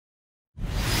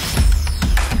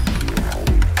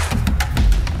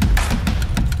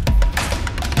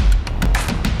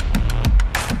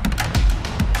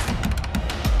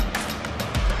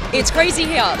It's crazy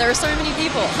here. There are so many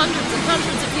people, hundreds and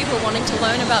hundreds of people wanting to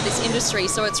learn about this industry,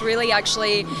 so it's really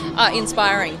actually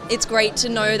inspiring. It's great to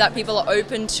know that people are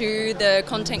open to the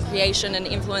content creation and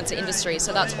influencer industry,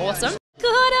 so that's awesome.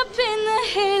 Caught up in the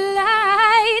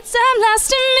headlights, I'm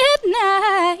lost in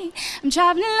midnight. I'm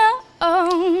driving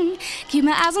alone, keep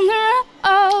my eyes on the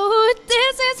road.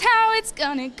 This is how it's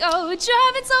gonna go.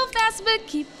 Driving so fast, but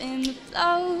keeping the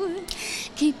flow,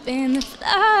 keeping the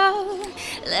flow.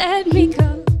 Let me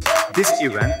go. This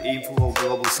event, INFLOW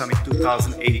Global Summit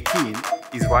 2018,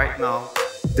 is right now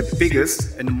the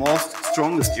biggest and most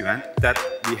strongest event that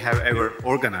we have ever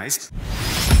organized.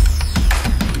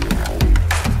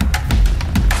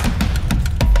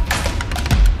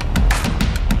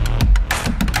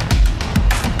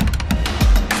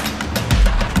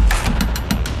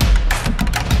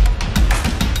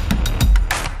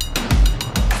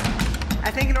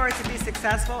 I think in order to be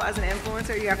successful as an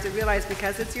influencer, you have to realize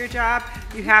because it's your job,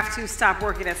 you have to stop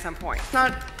working at some point. It's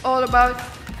not all about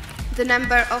the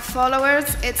number of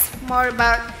followers, it's more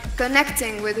about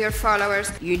connecting with your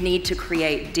followers. You need to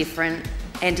create different,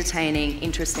 entertaining,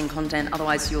 interesting content,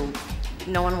 otherwise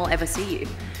no one will ever see you.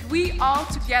 We all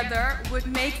together would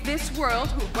make this world,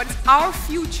 what is our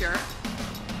future,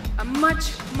 a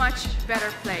much, much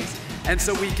better place. And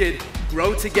so we could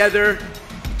grow together,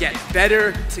 get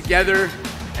better together,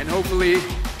 and hopefully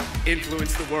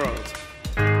influence the world.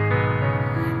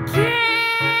 Give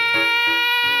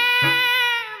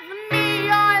me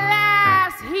your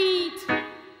last heat.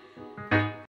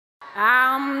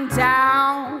 I'm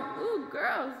down. Ooh,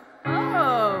 girls.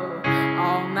 Oh,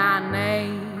 on my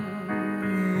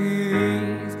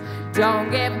knees. Don't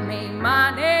give me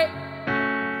money.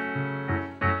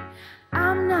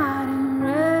 I'm not in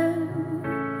red.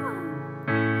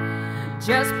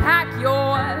 Just pack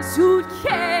your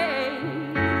suitcase.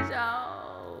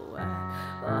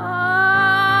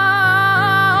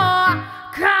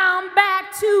 Come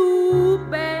back to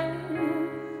bed.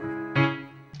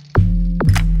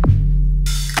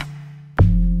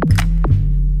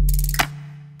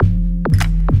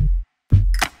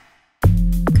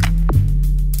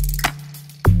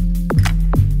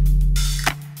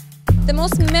 The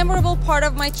most memorable part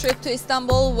of my trip to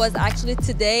Istanbul was actually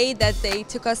today that they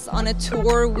took us on a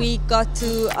tour. We got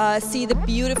to see the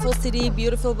beautiful city,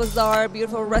 beautiful bazaar,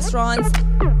 beautiful restaurants.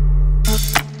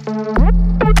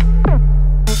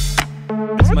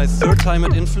 It's my third time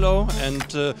at INFLOW,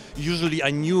 and usually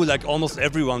I knew like almost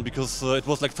everyone because it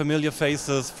was like familiar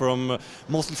faces from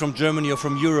mostly from Germany or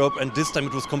from Europe, and this time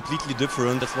it was completely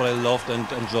different. That's what I loved and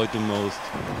enjoyed the most.